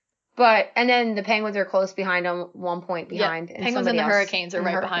game. And then the Penguins are close behind them, 1 point behind. Yep. And Penguins and the else. Hurricanes are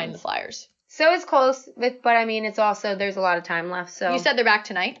right behind the Flyers. So it's close, but I mean, it's also, there's a lot of time left. So you said they're back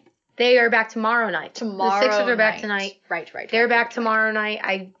tonight? They are back tomorrow night. The Sixers are back tonight. Right. They're back tomorrow night.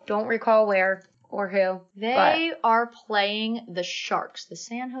 I don't recall where or who. They are playing the Sharks, the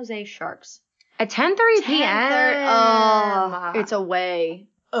San Jose Sharks. At 10:30 p.m. Oh, it's away.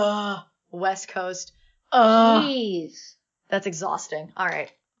 West Coast. Jeez. That's exhausting. All right.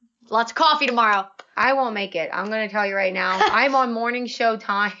 Lots of coffee tomorrow. I won't make it. I'm going to tell you right now. I'm on morning show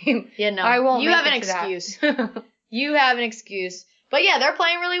time. Yeah, no. I won't You make have an it to excuse. That. You have an excuse. But yeah, they're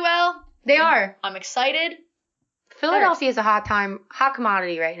playing really well. They are. I'm excited. Philadelphia is a hot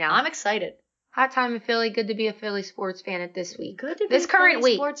commodity right now. I'm excited. Hot time in Philly. Good to be a Philly sports fan at this week. Good to be this a current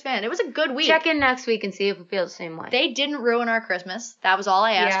Philly week. sports fan. It was a good week. Check in next week and see if we feel the same way. They didn't ruin our Christmas. That was all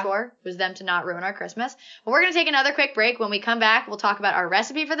I asked for, was them to not ruin our Christmas. But we're going to take another quick break. When we come back, we'll talk about our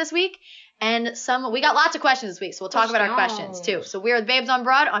recipe for this week. And we got lots of questions this week, so we'll talk about our questions too. So we're the Babes on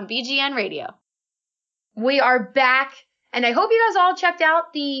Broad on BGN Radio. We are back, and I hope you guys all checked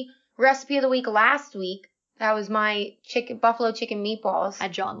out the recipe of the week last week. That was my buffalo chicken meatballs.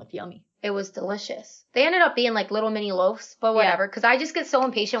 That John looked yummy. It was delicious. They ended up being like little mini loaves, but whatever. Because I just get so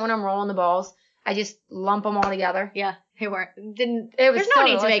impatient when I'm rolling the balls. I just lump them all together. Yeah, they weren't. There's so no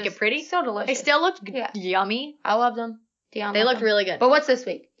need delicious. to make it pretty. So delicious. They still looked yummy. I love them. They looked really good. But what's this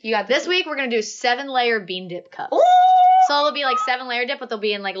week? You got this week. We're gonna do 7-layer bean dip cups. Ooh! So it'll be like 7-layer dip, but they'll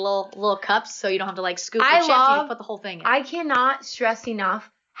be in like little cups, so you don't have to like scoop the chips. You just put the whole thing in. I cannot stress enough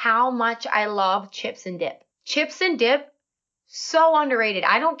how much I love chips and dip. Chips and dip, so underrated.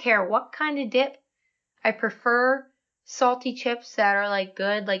 I don't care what kind of dip. I prefer salty chips that are like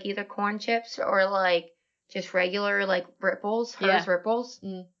good, like either corn chips or like just regular like Ripples. Hers Ripples.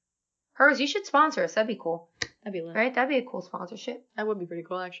 Mm. Hers, you should sponsor us. That'd be cool. That'd be lit. Right? That'd be a cool sponsorship. That would be pretty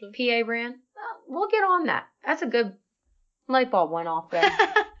cool, actually. PA brand. We'll get on that. That's a good light bulb went off there.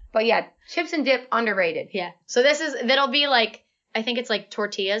 But yeah, chips and dip, underrated. Yeah. So that'll be like, I think it's like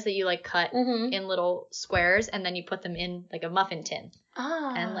tortillas that you like cut in little squares, and then you put them in like a muffin tin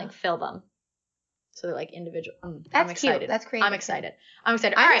and like fill them. So they're like individual. That's I'm excited. cute. That's crazy. I'm excited. I'm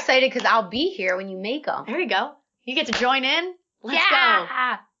excited because I'll be here when you make them. There you go. You get to join in. Let's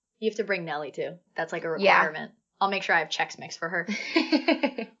go. You have to bring Nelly too. That's like a requirement. I'll make sure I have Chex Mix for her.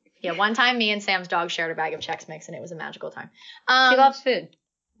 Yeah, one time me and Sam's dog shared a bag of Chex Mix, and it was a magical time. She loves food.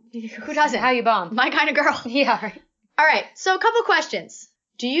 Who doesn't? How you bomb? My kind of girl. Yeah, right. All right, so a couple questions.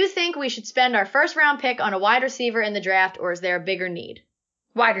 Do you think we should spend our first round pick on a wide receiver in the draft, or is there a bigger need?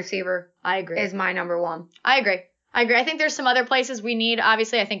 Wide receiver. I agree. Is my number one. I agree. I think there's some other places we need.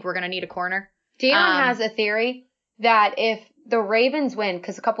 Obviously, I think we're going to need a corner. Dion has a theory that if the Ravens win,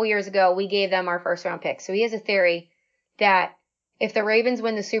 because a couple years ago we gave them our first round pick, so he has a theory that if the Ravens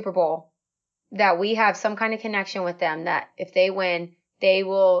win the Super Bowl, that we have some kind of connection with them, that if they win, they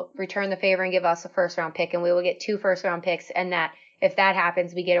will return the favor and give us a first round pick, and we will get 2 first round picks, and that if that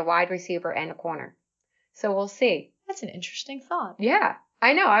happens, we get a wide receiver and a corner. So we'll see. That's an interesting thought. Yeah.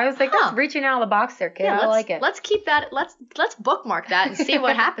 I know. I was like, that's reaching out of the box there, kid. I like it. Let's keep that. Let's bookmark that and see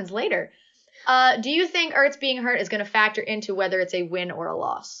what happens later. Do you think Ertz being hurt is going to factor into whether it's a win or a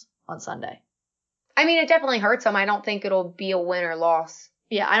loss on Sunday? I mean, it definitely hurts him. I don't think it'll be a win or loss.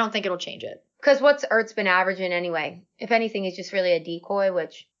 Yeah, I don't think it'll change it. Because what's Ertz been averaging anyway? If anything, he's just really a decoy,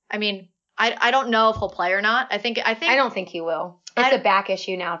 which... I mean, I don't know if he'll play or not. I don't think he will. It's a back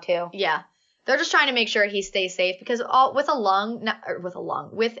issue now, too. Yeah. They're just trying to make sure he stays safe because with a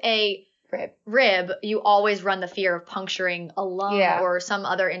rib, you always run the fear of puncturing a lung or some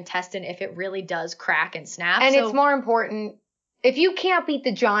other intestine if it really does crack and snap. And it's more important, if you can't beat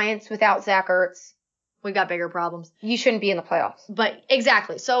the Giants without Zach Ertz, we've got bigger problems. You shouldn't be in the playoffs. But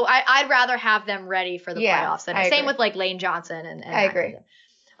exactly. So I'd rather have them ready for the playoffs. And same with like Lane Johnson and I agree.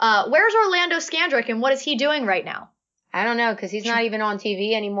 Where's Orlando Scandrick and what is he doing right now? I don't know, because he's not even on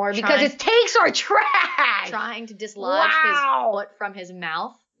TV anymore because his takes are trash. Trying to dislodge his foot from his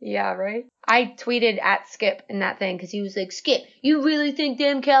mouth. Yeah, right? I tweeted at Skip in that thing because he was like, Skip, you really think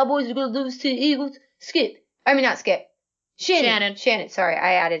them Cowboys are going to lose to the Eagles? Skip. I mean, not Skip. Shannon. Sorry,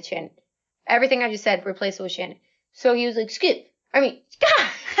 I added Shannon. Everything I just said, replace it with Shannon. So he was like, Skip. I mean, God.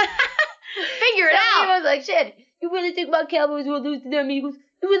 Figure it out. He was like, Shannon, you really think my Cowboys will lose to them Eagles?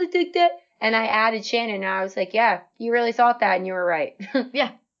 You really think that? And I added Shannon, and I was like, yeah, you really thought that, and you were right.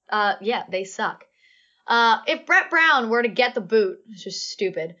 Yeah, they suck. If Brett Brown were to get the boot, it's just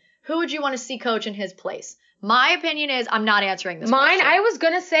stupid, who would you want to see coach in his place? My opinion is I'm not answering this question. I was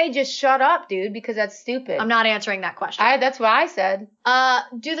going to say just shut up, dude, because that's stupid. I'm not answering that question. That's what I said.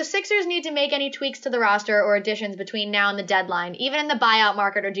 Do the Sixers need to make any tweaks to the roster or additions between now and the deadline, even in the buyout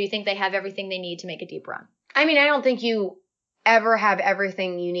market, or do you think they have everything they need to make a deep run? I mean, I don't think you ever have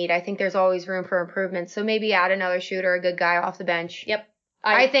everything you need. I think there's always room for improvement. So maybe add another shooter, a good guy off the bench. Yep.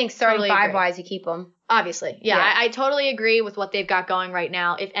 I think starting totally 5-wise, you keep them. Obviously. Yeah. I totally agree with what they've got going right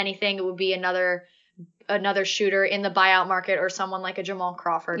now. If anything, it would be another shooter in the buyout market or someone like a Jamal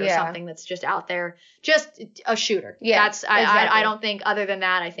Crawford or something that's just out there. Just a shooter. Yeah. Exactly. I don't think other than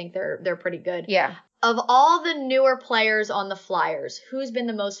that, I think they're pretty good. Yeah. Of all the newer players on the Flyers, who's been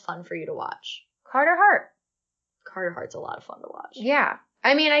the most fun for you to watch? Carter Hart. Carter Hart's a lot of fun to watch. Yeah.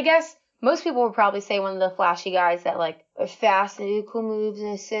 I mean, I guess most people would probably say one of the flashy guys that like are fast and do cool moves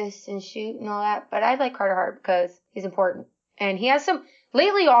and assist and shoot and all that. But I like Carter Hart because he's important. And he has some,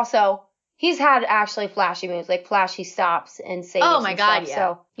 lately also, he's had actually flashy moves, like flashy stops and saves. Oh my God, stuff. yeah.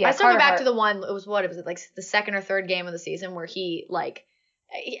 So, yeah. I still go Carter back Hart. to the one, it was like the second or third game of the season where he, like,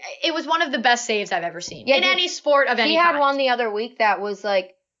 it was one of the best saves I've ever seen. Yeah, in any sport of any He had kind. one the other week that was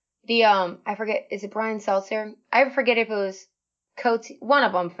like the, I forget, is it Brian Seltzer? I forget if it was Coates, one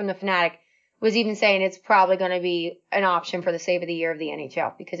of them from the Fanatic was even saying it's probably going to be an option for the save of the year of the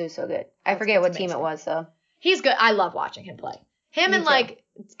NHL because it was so good. I forget what team it was though. He's good. I love watching him play. Him Me and too. like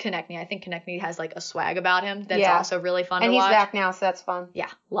Konechny. I think Konechny has like a swag about him that's Yeah. also really fun And to he's watch. back now, so that's fun. Yeah,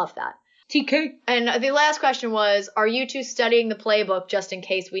 love that. TK. And the last question was, are you two studying the playbook just in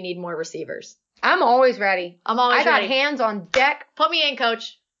case we need more receivers? I'm always ready. I'm always I got ready. hands on deck. Put me in,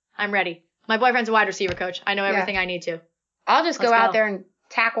 coach. I'm ready. My boyfriend's a wide receiver coach. I know Yeah. everything I need to. I'll just Let's go out go. there and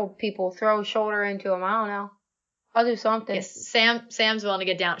tackle people, throw a shoulder into them. I don't know. I'll do something. Yes, Sam's willing to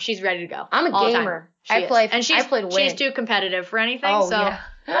get down. She's ready to go. I'm a all the time. gamer. She I is. play. And I played win. she's too competitive for anything. Oh so yeah.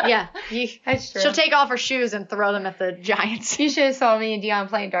 yeah, That's true. she'll take off her shoes and throw them at the Giants. You should have saw me and Dion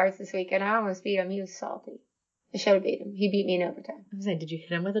playing darts this weekend. I almost beat him. He was salty. I should have beat him. He beat me in overtime. I was saying, did you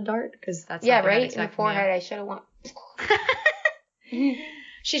hit him with a dart? Because that's Yeah, something I'd right in expect the from you. forehead. I should have won.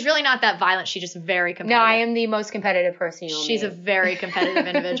 She's really not that violent. She's just very No, competitive. I am the most competitive person you'll She's a meet. very competitive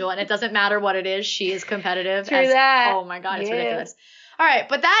individual, and it doesn't matter what it is. She is competitive. True that. Oh my God, it's Yeah. ridiculous. All right,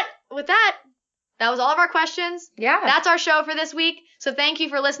 but that was all of our questions. Yeah. That's our show for this week. So thank you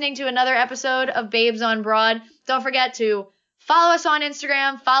for listening to another episode of Babes on Broad. Don't forget to follow us on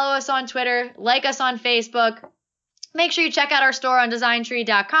Instagram, follow us on Twitter, like us on Facebook. Make sure you check out our store on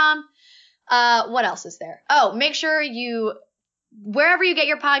designtree.com. What else is there? Oh, make sure you, wherever you get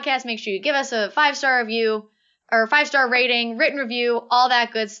your podcast, make sure you give us a 5-star review or 5-star rating, written review, all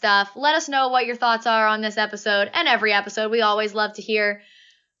that good stuff. Let us know what your thoughts are on this episode and every episode. We always love to hear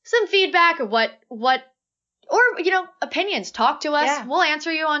some feedback of what, or, opinions. Talk to us. Yeah. We'll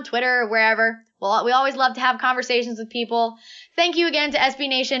answer you on Twitter or wherever. Well, we always love to have conversations with people. Thank you again to SB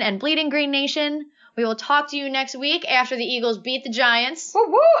Nation and Bleeding Green Nation. We will talk to you next week after the Eagles beat the Giants. Woo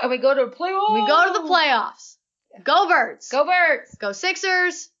woo! And we go to the playoffs. We go to the playoffs. Go Birds. Go Birds. Go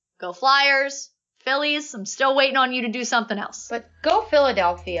Sixers. Go Flyers. Phillies. I'm still waiting on you to do something else. But go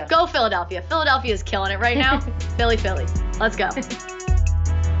Philadelphia. Go Philadelphia. Philadelphia is killing it right now. Philly. Let's go.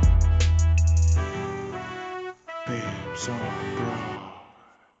 Babes on Broad.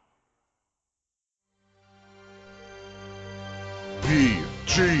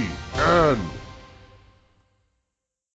 BGN.